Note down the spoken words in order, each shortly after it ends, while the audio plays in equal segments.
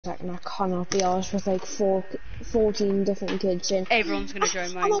Like, and I cannot be honest with like 14 different kids saying, Everyone's gonna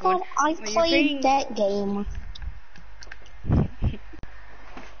join mine. Oh my god, I played that game.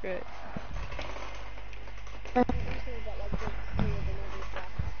 Right.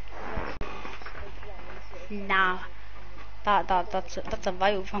 Nah, that's a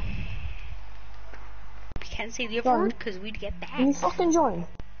vital from. We can't say the other word because we'd get Can banned. you fucking join?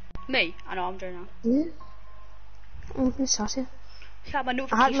 Me? I know I'm joining now. Yeah. I'm gonna start it. Yeah, my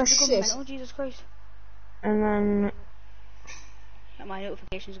I had my notifications are going shit. mental. Jesus Christ. And then Yeah, my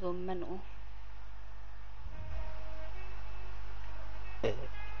notifications are going mental. Yeah,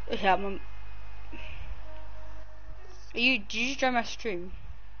 did you just join my stream?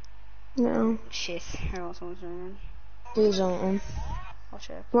 no. Shit, I want someone joining. Please don't. I'll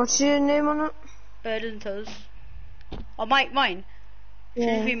check. What's your name on it? It doesn't tell us. Oh, mine. Should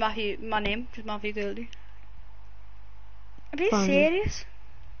Yeah. just be Matthew. My name, just Matthew Goldie. Are you Fine. serious?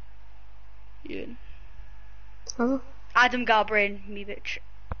 Yeah. Oh. Adam Galbrain, me bitch.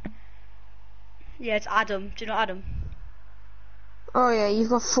 Yeah, it's Adam. Do you know Adam? Oh yeah, you've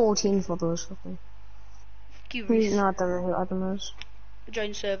got 14 followers. Okay. Curious. No, I don't know who Adam is.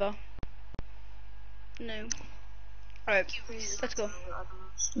 Join server. No. Alright, let's go.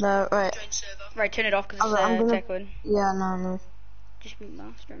 No, right. Right, turn it off because it's I'm gonna... tech one. Yeah, no. Just mute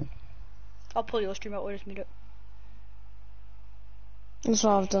my stream. I'll pull your stream out or just mute it. That's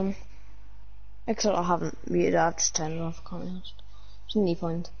what I've done. Except I haven't muted it, I've just turned it off, I can't be honest. There's any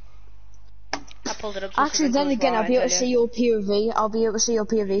point. I pulled it up so Actually, then again, I'll be able to see you. your POV. I'll be able to see your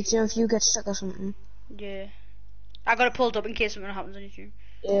POV, so if you get stuck or something. Yeah. I got it pulled up in case something happens on YouTube.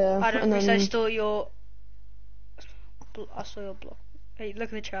 Yeah, I don't and then... I stole your... I stole your block. Hey, look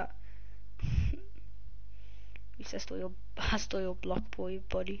in the chat. You said I stole your block boy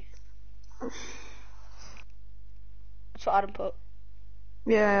buddy. That's what Adam put.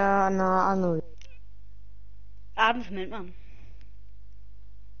 Yeah, no, I know. Adam's mint, man.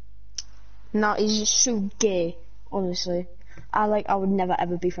 No, he's just so gay, honestly. I would never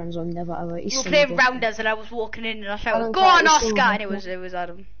ever be friends with him, never ever. You were playing rounders and I was walking in and I shouted, "Go care, on, Oscar!" And it was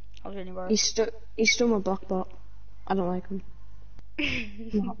Adam. I was really embarrassed. He's still my black bot. I don't like him.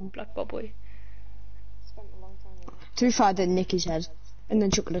 Black bot boy. To be fair, I did nick his head and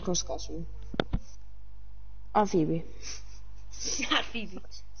then chuck it across the classroom. Or Phoebe. Not Phoebe.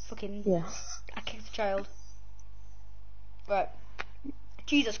 Fucking. Yeah. I kicked the child. Right.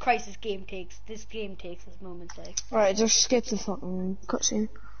 Jesus Christ, this game takes this moment's like. Right, just skip the fucking cutscene.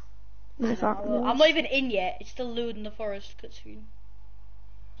 I'm not even in yet. It's still loading the forest cutscene.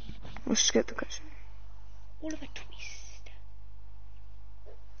 We'll skip the cutscene. All of a twist.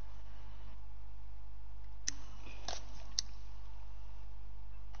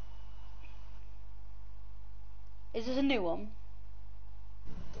 Is this a new one?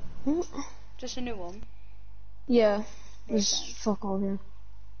 Just a new one? Yeah. There's fuck all here.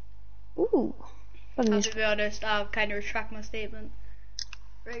 Ooh. I have to be honest, I'll kind of retract my statement.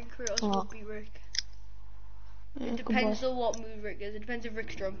 Rick Creators will beat Rick. Yeah, It depends on what mood Rick is. It depends if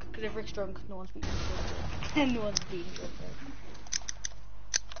Rick's drunk, because if Rick's drunk, no one's beating Rick. No one's beating Rick.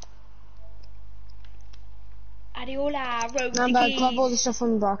 Adiola, road No, but grab all the stuff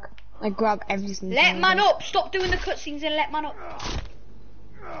from the back. Like, grab everything. Let man up! Stop doing the cutscenes and let man up!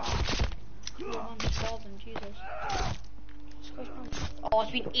 Jesus. Oh,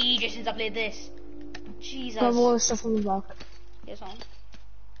 it's been ages since I played this. Jesus. Grab all the stuff from the back. Yes, on.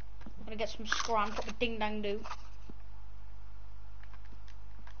 I'm gonna get some scran, proper ding dang do.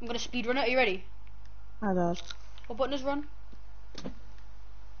 I'm gonna speedrun it. Are you ready? I got. What button is run?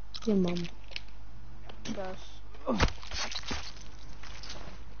 Your mum. Yes.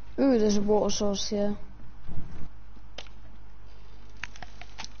 Ooh, there's a water source here.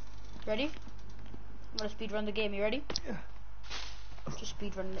 Ready? I'm gonna speedrun the game. You ready? Yeah. Just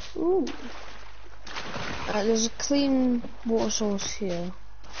speedrun it. Ooh. There's a clean water source here.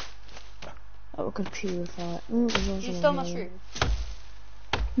 That we could purify. You still my stream?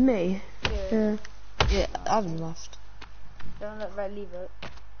 Me? Yeah. Yeah, I haven't left. Don't let Red leave it.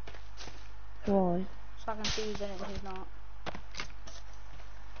 Why? So I can see who's in it and who's not.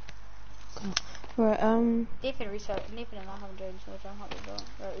 Right, Nathan reset. Nathan and I haven't joined, so I'm happy with that.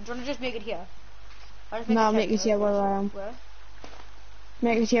 Right, do you wanna just make it here? No, make it here where I am. Where?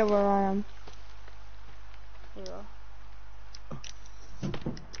 Make it here where I am. Here you are.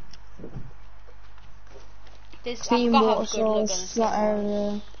 This clean water source, flat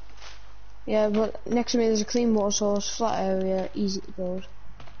area. Yeah, but next to me there's a clean water source, flat area, easy to build.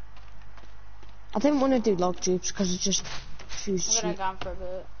 I didn't want to do log dupes because it's just too cheap. I'm gonna go for a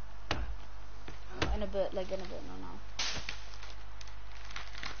bit. In a bit, no now.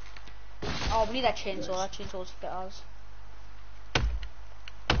 Oh, we need that chainsaw. That chainsaw's fit us.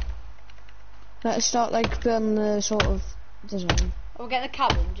 Let's start like building the sort of design. Oh, we're getting the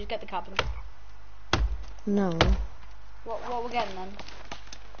cabin. Just get the cabin. No, What we're getting then?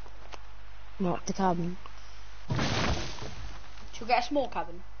 not the cabin. Should we get a small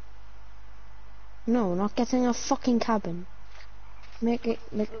cabin? No, we're not getting a fucking cabin. Make it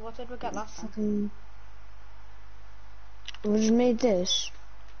like What did we get last time? fucking. We just made this.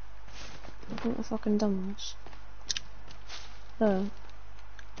 I think we're fucking done this.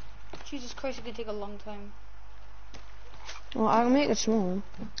 Jesus Christ, it could take a long time. Well, I can make it small.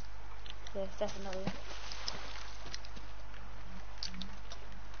 Yes, definitely.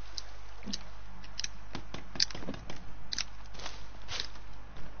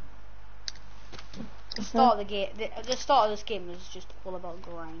 The start of the game, the start of this game is just all about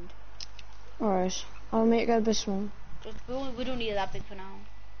grind. Alright, I'll make it a bit small. Just we don't need it that big for now.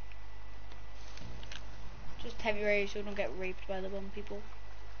 Just heavy raid so we don't get raped by the bum people.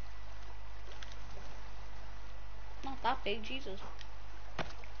 Not that big, Jesus.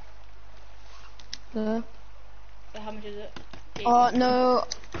 Yeah. So how much is it? Oh no!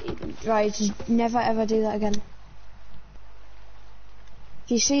 Right, just never ever do that again.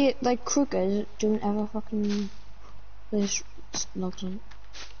 If you see it like crooked, don't ever fucking this logs on.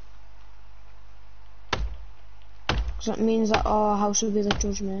 Cause that means that our house will be the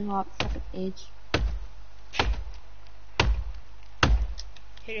judgment, like fucking AIDS.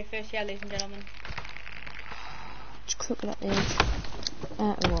 Here it first, yeah, ladies and gentlemen. It's crooked at the edge.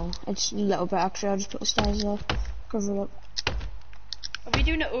 Well, it's a little bit actually. I'll just put the stairs there, cover it up. Are we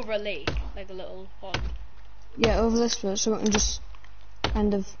doing it over a lake, like a little pond? Yeah, over this bit, so we can just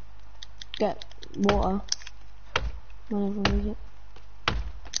kind of get water whenever we need it.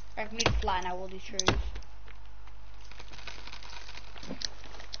 I need to flatten out all these trees.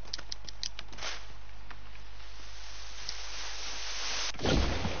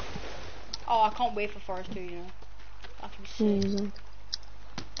 Oh, I can't wait for Forest 2, you know. That can be sick. Amazing.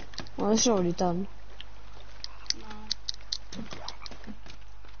 Well, it's already done. No.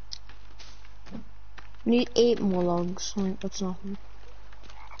 We need 8 more logs. I think that's nothing.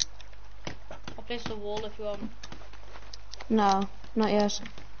 I'll place the wall if you want. No, not yet.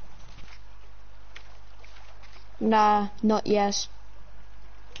 Nah, not yet.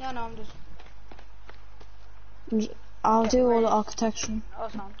 Yeah, no, I'm just... I'll Get do all ready. the architecture. Oh,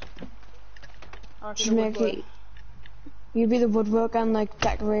 sound. Or Just make it. You be the woodwork and like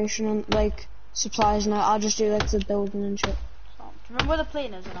decoration and like supplies, and I'll just do like the building and shit. Do you remember where the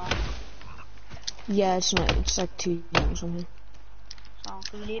plane is and all? Yeah, it's not. It's like 2 or something. So,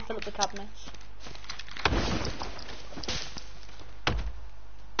 because we need to fill up the cabinets.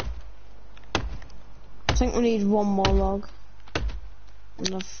 I think we need 1 more log.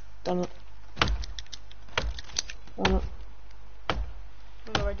 And I've done it. Done it.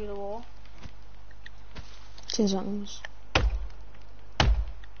 We're gonna do the wall. 2 seconds.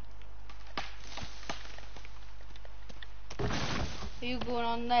 Are you going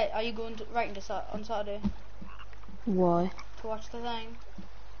on there? Are you going to right into on Saturday Why? to watch the thing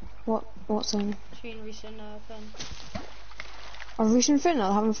What thing? between Rhys and Finn? A recent Finn,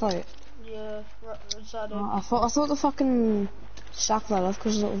 I'll have a fight. Yeah, on Saturday. I thought the fucking sack fell off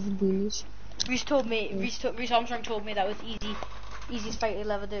because of the wheels. Rhys told me. Rhys Armstrong told me that was easiest fight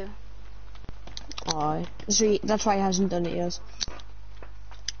he'll ever do. Aye. So that's why he hasn't done it yet.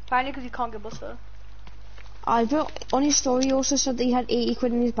 Apparently, because he can't get buster. But on his story he also said that he had 80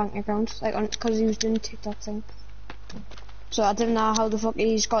 quid in his bank account, like because he was doing the TikTok thing. So I don't know how the fuck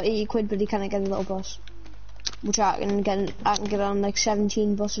he's got 80 quid, but he can't get a little bus. Which I can get on like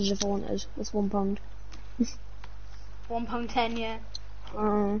 17 buses if I wanted with £1. £1.10, yeah.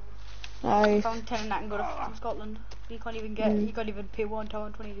 Aye. £1.10 and that can go to fucking Scotland. You can't even get. You can't even pay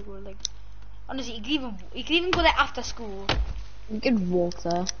 £1.20 to go like. Honestly, you can even go there after school. You could walk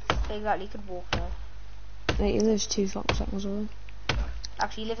there. Exactly, you could walk there. Wait, he lives 2 fucking seconds away.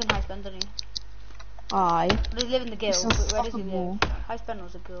 Actually, he lives in High Spend, doesn't he? Aye. Does he live in the Guild? It's a Where does he fucking live? wall. High Spend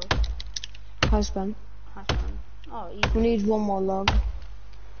was a girl. Husband. High Spend. Oh, easy. We need 1 more log.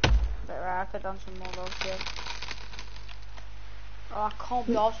 Right, I put down some more logs here. Oh, I can't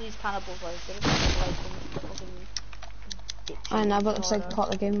be arsed with these cannibals, like, they just like fucking bitches. I know, but it's like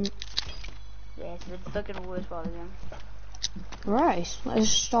part of the game. Yeah, it's looking a worse part of the game. Right, let's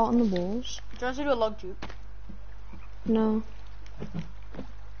start on the walls. Do you want to do a log juke? No.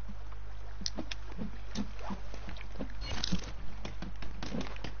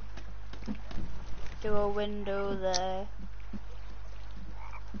 Do a window there.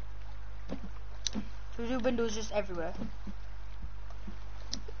 Should we do windows just everywhere?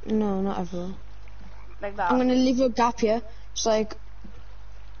 No, not everywhere. Like that. I'm gonna leave a gap here. It's like...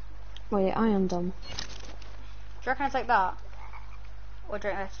 Wait, I am dumb. Do you reckon it's like that? Or do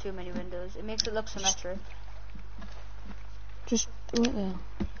you reckon that's too many windows? It makes it look symmetric. Just right there.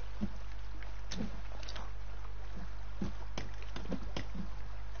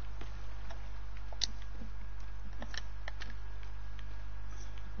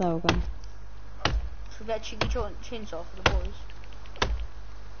 There we go. Should we get a cheeky chainsaw for the boys?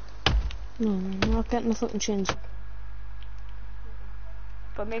 No, I'm not getting the fucking chainsaw.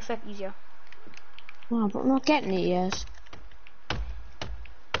 But it makes life easier. No, but I'm not getting it yet.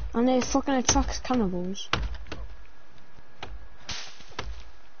 And it fucking attracts cannibals.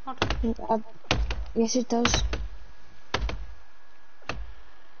 Yes, it does.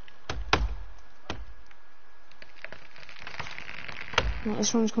 Right,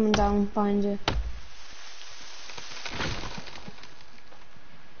 this one's coming down behind you.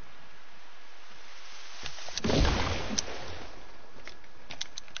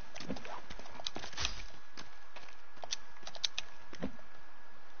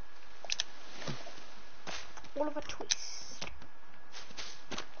 All of a twist.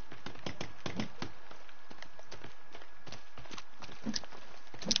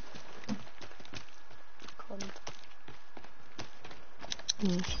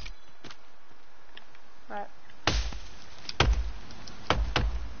 Nice. Right.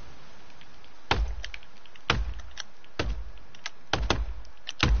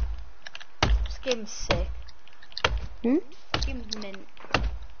 This game's sick. Hmm? This game's mint.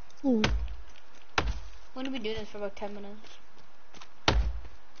 Hmm. We're gonna be doing this for about 10 minutes.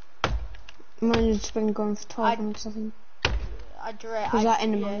 Mine's been going for 12 minutes, I think. Was that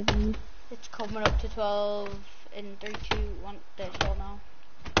in the morning? It's coming up to 12 in 3, 2, 1. There's 12 now.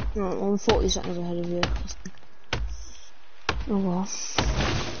 No, I'm 40 seconds ahead of you. Oh well.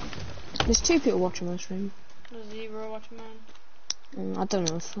 There's 2 people watching my stream. There's 0 watching mine. I don't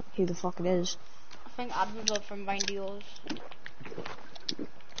know who the fuck it is. I think Adam's up from Vine Deals.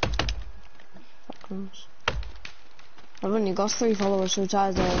 Fuck knows. I've only got 3 followers, so it's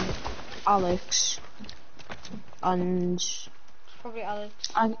either Alex and... It's probably Alex.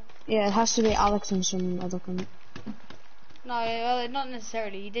 Yeah, it has to be Alex and some other cunt. No, well, not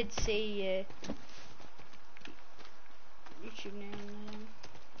necessarily. You did say YouTube name.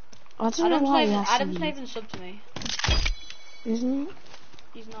 I don't know why Adam's not even sub to me. Isn't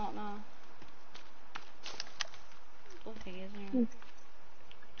he? He's not, no. Don't think he is, anyway.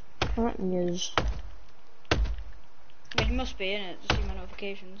 I reckon he is. Well, he must be in it to see my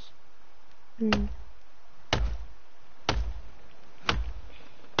notifications. Hmm.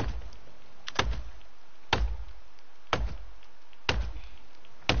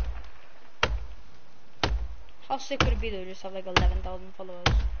 How sick would it be though, just have like 11,000 followers?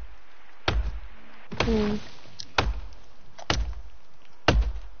 Hmm.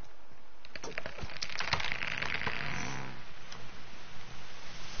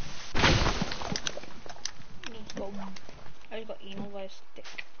 I just got anal by a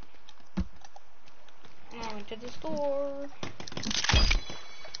stick. I went to the store.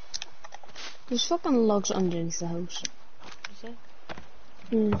 There's fucking logs underneath the house. Is it?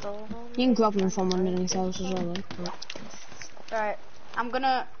 Hmm. You can grab them from underneath the house as well, though. Right, I'm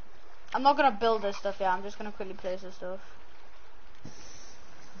not gonna build this stuff yet, I'm just gonna quickly place this stuff.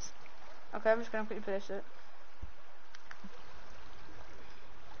 Okay, I'm just gonna quickly place it.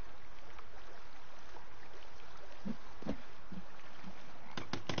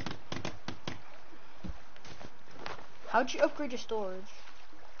 How'd you upgrade your storage?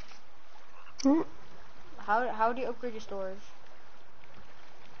 Hmm? How do you upgrade your storage?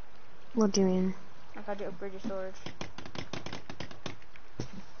 What do you mean? Like, how do you upgrade your storage?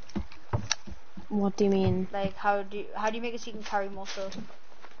 What do you mean? Like, how do you make it so you can carry more stuff?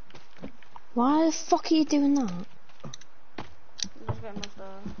 Why the fuck are you doing that? Just get more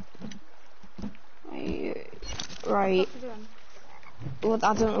stuff. Right. What are you doing? What,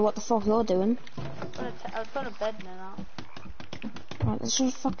 I don't know what the fuck you're doing. I was putting a bed in there now. Right, this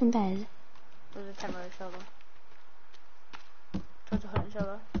is a fucking bed. There's a temporary shelter. Towards a hunting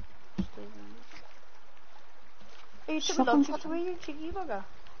shelter. Hey, you took me log chips away, you cheeky bugger.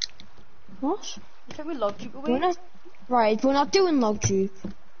 What? You took me log chip away. Right, we're not doing log tube.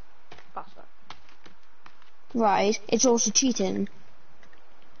 Bastard. Right, it's also cheating.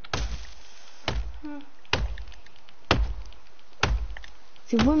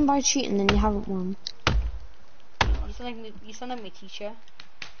 If you win by cheating, then you haven't won. You sound like my teacher.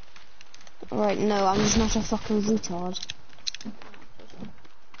 Right, no, I'm just not a fucking retard.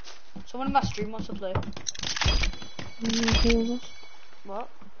 Someone in my stream wants to play. Who is it? What?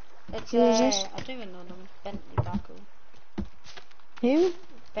 It's Who is this? I don't even know them. Bentley Baku. Who?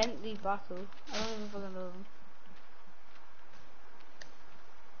 Bentley Baku. I don't even fucking know them.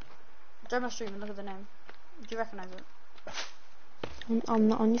 Join my stream and look at the name. Do you recognise it? I'm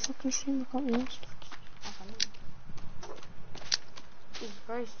not on your fucking stream, I can't be honest. He's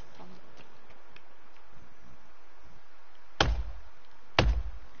very fun.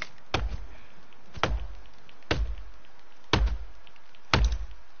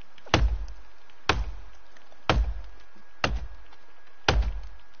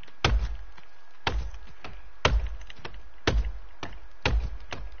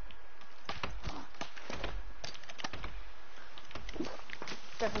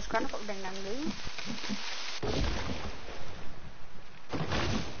 Who's trying to fucking bring down blue?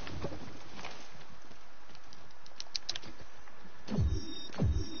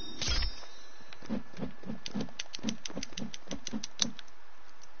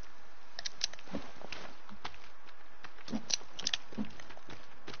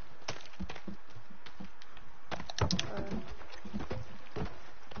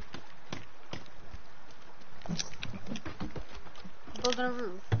 Building a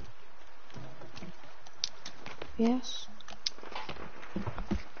roof. Yes.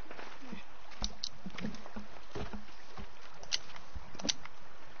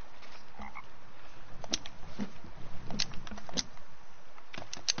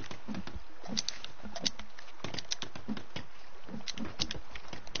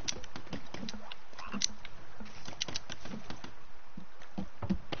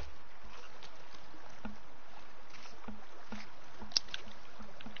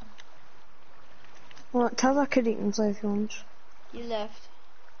 Well, tell that kid he can play if he wants. You left.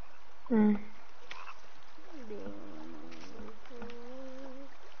 Should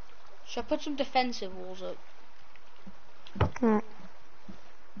I put some defensive walls up?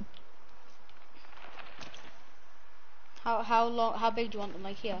 How big do you want them,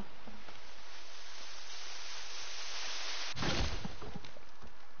 like here?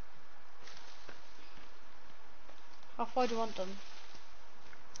 How far do you want them?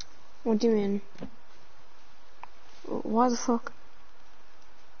 What do you mean? Why the fuck?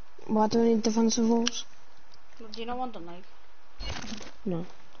 Why do I need defensive walls? Do you not want them, like? No.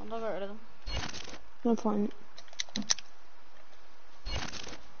 I'll not get rid of them. No point.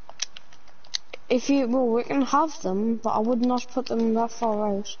 If you, well, we can have them, but I would not put them that far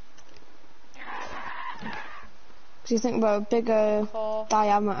out. Because you think about bigger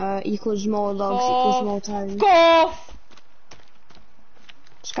diameter equals more logs equals more time. Cough!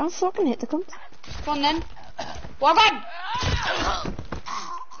 Just go fucking hit the cunt. Come on then. Walk on!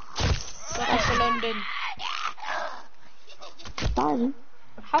 Welcome to London. Died.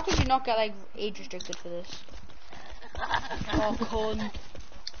 How could you not get like age restricted for this? Oh, cunt.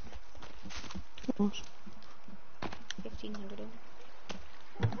 What? 1500.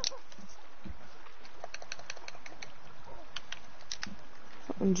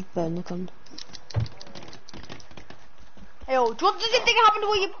 Fucking just burn the cunt. Hey, yo, do you want the same thing that happened to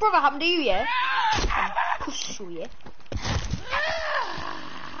what your brother happened to you, yeah? Push you, yeah?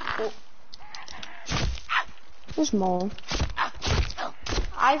 Oh. There's more.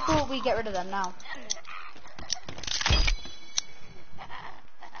 I thought we'd get rid of them now.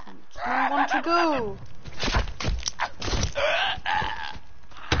 I want to go.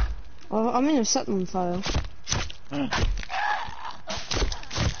 Oh, I'm in a settlement file.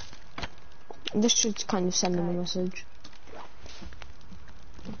 This should kind of send them a message.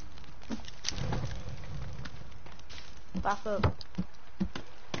 Back up.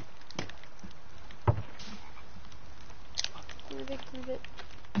 Move it.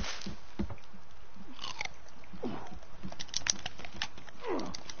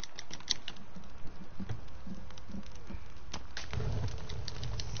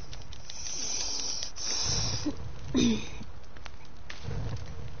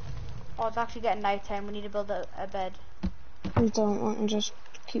 Oh, it's actually getting night time. We need to build a bed. I don't want to just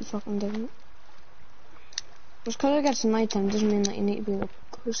keep fucking doing it. Just because it gets night time doesn't mean that you need to be like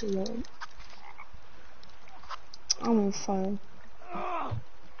pussy about it. I'm on fire.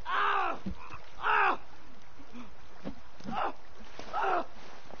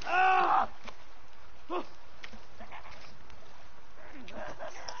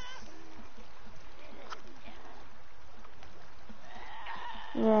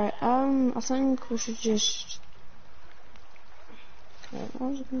 Right, I think we should just... Wait,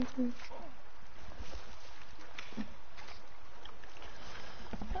 what was I going to do?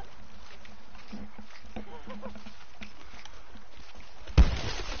 I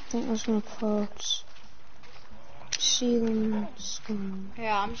think I was going to put Ceiling scan.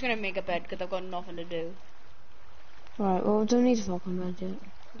 Yeah, I'm just gonna make a bed because I've got nothing to do. Right, well, we don't need a fucking bed yet.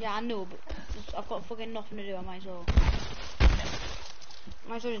 Yeah, I know, but I've got fucking nothing to do. I might as well.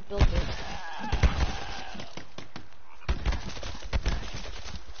 Might as well just build it.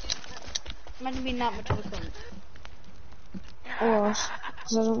 Imagine being that much of a cunt. Or else,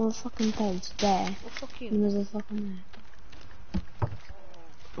 because I don't want a fucking bed there. Well, fuck you. And there's a fucking there.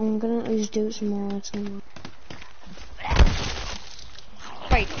 I'm gonna just do it somewhere somewhere.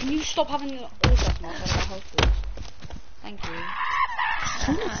 Right, can you stop having all stuff outside of our house, please? Thank you.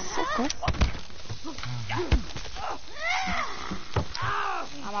 Shut the fuck up.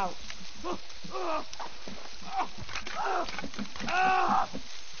 I'm out.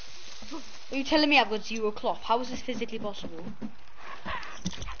 Are you telling me I've got 0 cloth? How is this physically possible?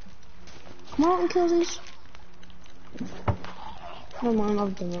 Come out and kill these. No mind,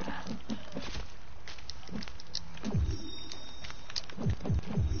 I've done it.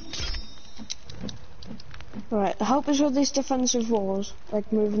 Right, the help is with these defensive walls,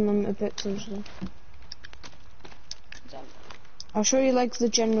 like moving them a bit closer. I'll show you like the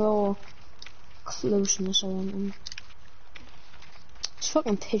general closeness I want them. It's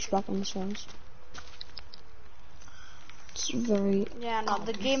fucking pitch black on this house. It's very... Yeah, no,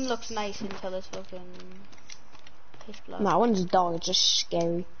 the game looks nice until it's fucking pitch black. Nah, when it's dark, it's just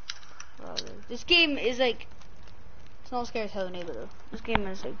scary. Rather. This game is like... It's not scary as Hello Neighbor though. This game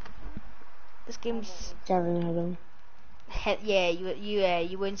is like... This game's... Gavin had them. Yeah,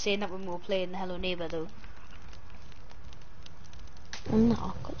 you weren't saying that when we were playing Hello Neighbor though. I'm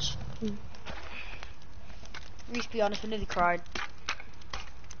not, cause... Rhys, be honest, we nearly cried.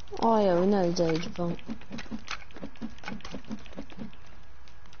 Oh yeah, we know the age, but...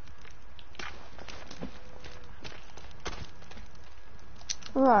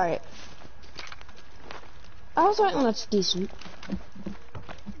 Right. I was thinking that's decent.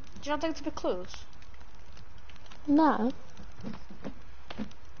 Do you not think it's a bit close? No.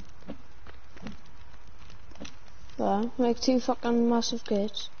 Well, make 2 fucking massive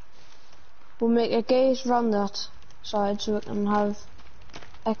gates. We'll make a gate round that side so we can have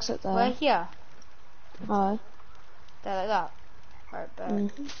exit there. Right here? Aye. There, like that? Right, back.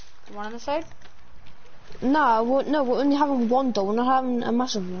 One on the side? No, we're only having one door, we're not having a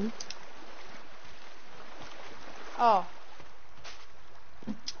massive one. Oh.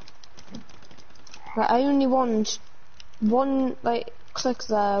 Like, I only want one, like, click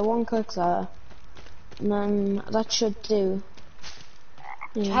there, one click there. And then that should do.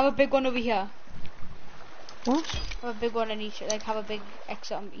 Yeah. Have a big one over here. What? Have a big one on each, like have a big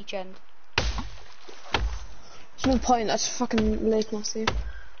exit on each end. There's no point, that's fucking late, Matthew.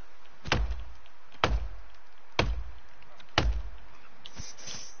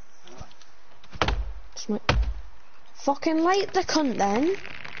 Just my... Fucking light the cunt then.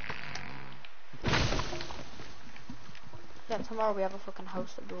 Yeah, tomorrow we have a fucking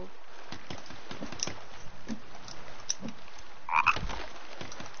house to build.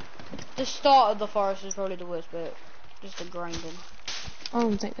 The start of the forest is probably the worst bit. Just the grinding. I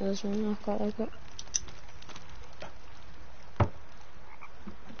don't think it is one, I quite like it.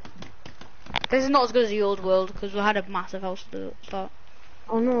 This is not as good as the old world because we had a massive house to start.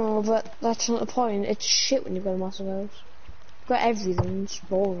 I know, but that's not the point. It's shit when you've got a massive house. You've got everything, it's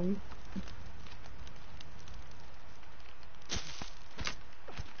boring.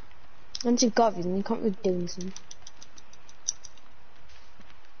 Once you've got everything, you can't really do anything.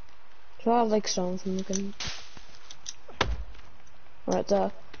 So I have like stone from the gun. Right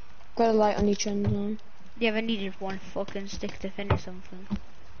there. Got a light on each end now. You ever needed one fucking stick to finish something?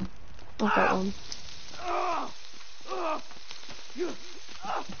 I've got one.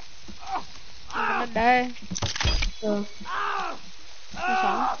 I'm gonna die. So,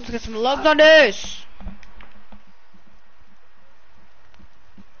 Let's get some logs on this!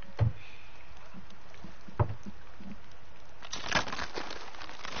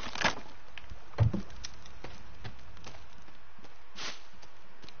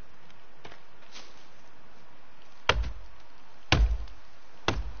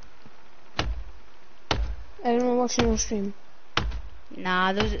 anyone watching your stream?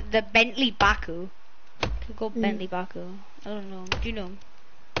 Nah, those the Bentley Baku. Could go Bentley Baku. I don't know. Do you know him?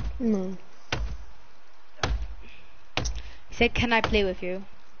 No. He said, "Can I play with you?"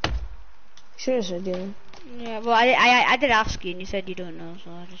 Should have said yeah. Yeah. Well, I did ask you, and you said you don't know,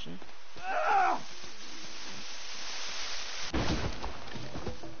 so I just said.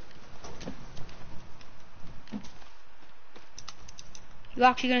 You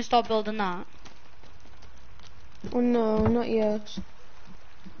actually gonna start building that? Oh no, not yet.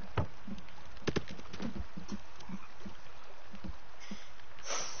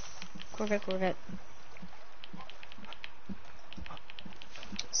 Corvette.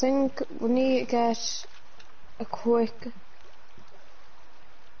 I think we need to get a quick...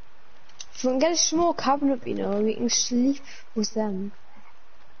 If we can get a small cabin up, you know, we can sleep with them.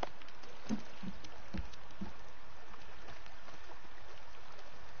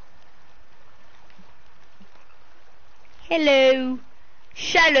 Hello.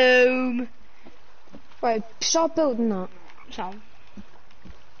 Shalom. Right, start building that. So,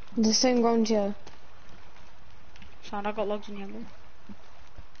 The same ground here. I got logs in here, bro.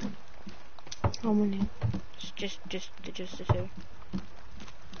 How many? Just the two.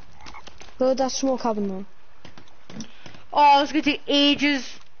 Build that small cabin though. Oh, it's gonna take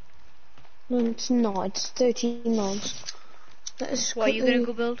ages. No, it's not. It's 13 logs. What are you gonna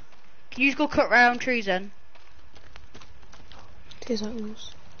go build? Can you just go cut round trees then? 2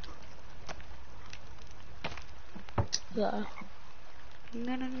 seconds. There.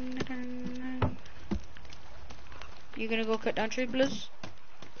 You gonna go cut down tree, Blizz?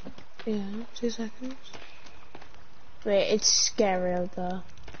 Yeah, 2 seconds. Wait, it's scary out there.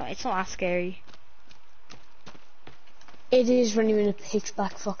 Oh, it's not that scary. It is when you're in a pitch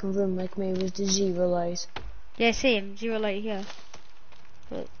black fucking room like me with the 0 light. Yeah, same. 0 light here.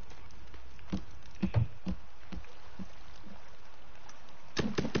 But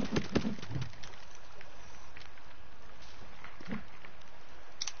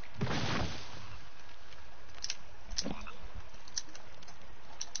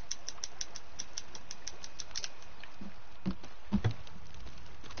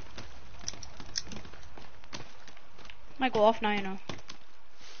might go off now, you know.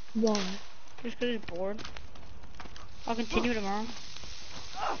 Why? Just 'cause it's bored. I'll continue tomorrow.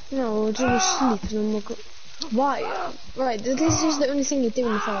 No, we'll do sleep and then we'll go. Why? Right, this is the only thing you do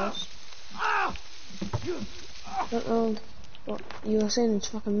in the forest. I don't know what you were saying, it's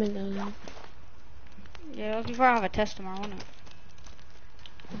fucking midnight. Yeah, before I have a test tomorrow, won't it?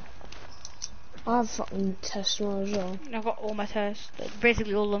 I have fucking tests tomorrow as well. I've got all my tests,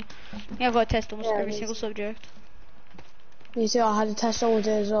 basically all of them. Yeah, I've got a test almost every single subject. Me too, I had a test all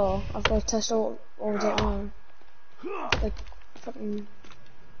day as well. I've got a test all day tomorrow. Like, fucking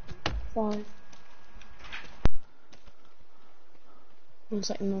 5. 1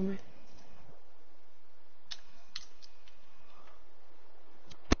 second, mommy.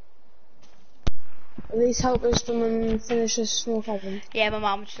 At least help us to finish this small cabin. Yeah, my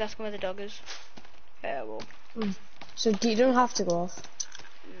mum just asking where the dog is. Yeah, well. So you don't have to go off?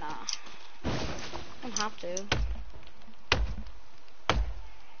 Nah. Don't have to.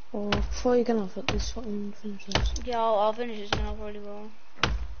 Or before you get off, at least fucking finish this. Yeah, I'll finish this and I'll probably go.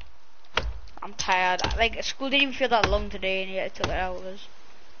 I'm tired. Like, school didn't even feel that long today and yet it took it hours.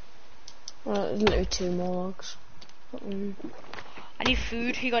 Well, it's literally 2 more logs. I need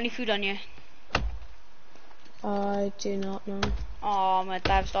food. You got any food on you? I do not know. Oh, I'm gonna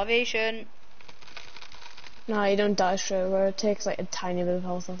die of starvation. No, you don't die straight away. It takes like a tiny bit of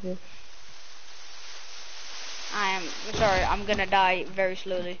health off you. I'm sorry, I'm gonna die very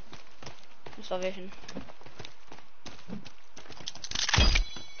slowly. From starvation.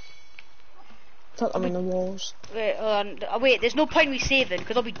 Put them in the walls. Wait, hold on. Wait, there's no point in me saving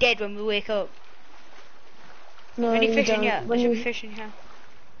because I'll be dead when we wake up. No, Any you fish in don't. here? When There should you be fish in here.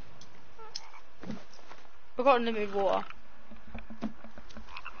 We've got unlimited water.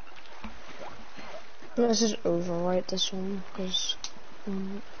 This is overwrite this one because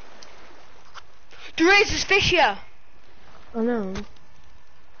There is fish here. I know.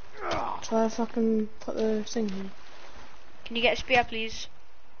 Try to fucking put the thing here. Can you get a spear, please?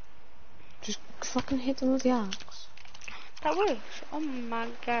 Just fucking hit them with the axe. That works. Oh my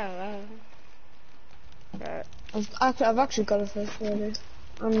god. Right. I've actually got a fish already,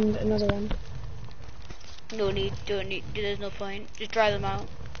 and another one. No need. Don't need. There's no point. Just dry them out.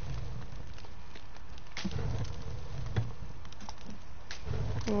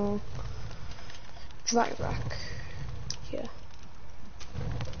 Oh, drag back here.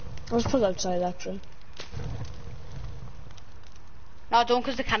 I was put outside actually. No, don't,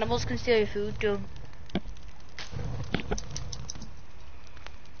 because the cannibals can steal your food, do.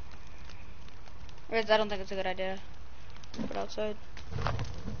 I don't think it's a good idea. Put outside.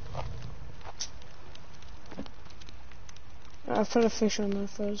 I put a fish on there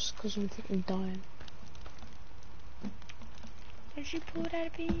first because I'm fucking dying. And she pulled out a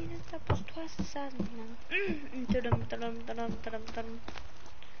penis that was twice the size of mine.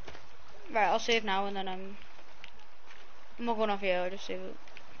 Right, I'll save now and then I'm not going off here, I'll just save it.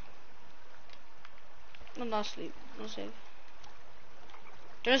 I'm not asleep, I'll save.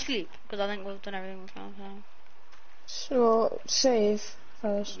 Don't sleep, because I think we've done everything we can now. So, save.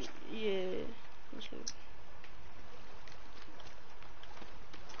 first. Yeah. Let's go.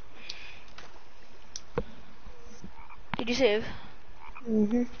 Did you save?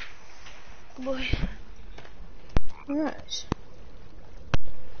 Mhm. Good boy. Right.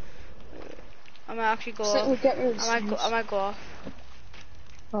 I might actually go So off. we'll get rid of I might go off.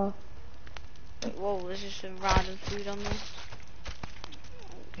 Oh. Whoa, there's just some random food on there.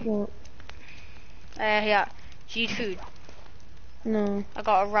 What? Yeah. Do you need food? No. I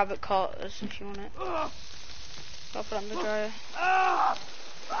got a rabbit carcass if you want it. I'll put it on the dryer.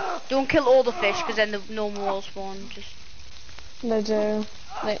 Don't kill all the fish because then the normal will spawn. Just. They do.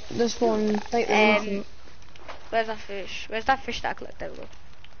 Like this one. Like the infant. Where's that fish? Where's that fish that I collected?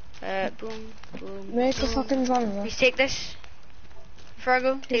 There we go. Boom, boom. Make a boom. fucking genre. Please take this. Before I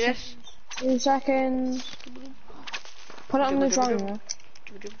go, take this. 2 seconds. Put it on the genre.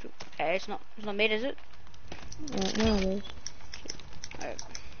 It's not made, is it? Right, now it is. Alright.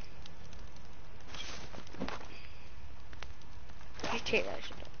 Just take that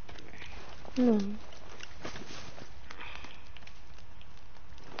shit. No.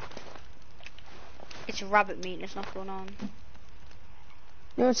 It's rabbit meat, it's not going on. You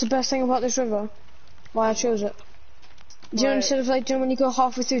know what's the best thing about this river? Why I chose it? Do you know, instead of like, do you know when you go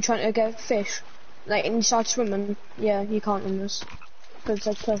halfway through trying to get fish, like, and you start swimming, yeah, you can't in this. Because it's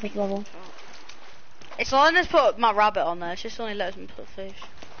like perfect level. It's not letting us put my rabbit on there, it's just only letting me put fish.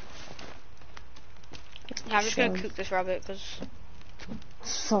 Yeah, I'm just gonna cook this rabbit because.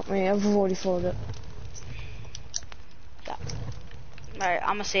 Fuck me, I've already fought it. Yeah. Right,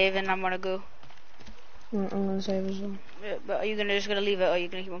 I'm gonna save and I'm gonna go. I'm gonna save as well. Yeah, but are you just gonna leave it or are you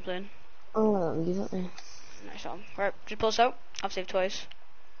gonna keep on playing? I'm gonna leave it there. Nice one. Right, just pull this out. I've saved twice.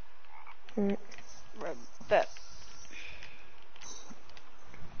 Right. Right, bet.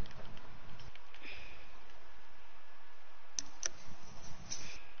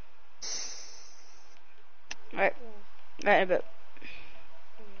 Right in a bit.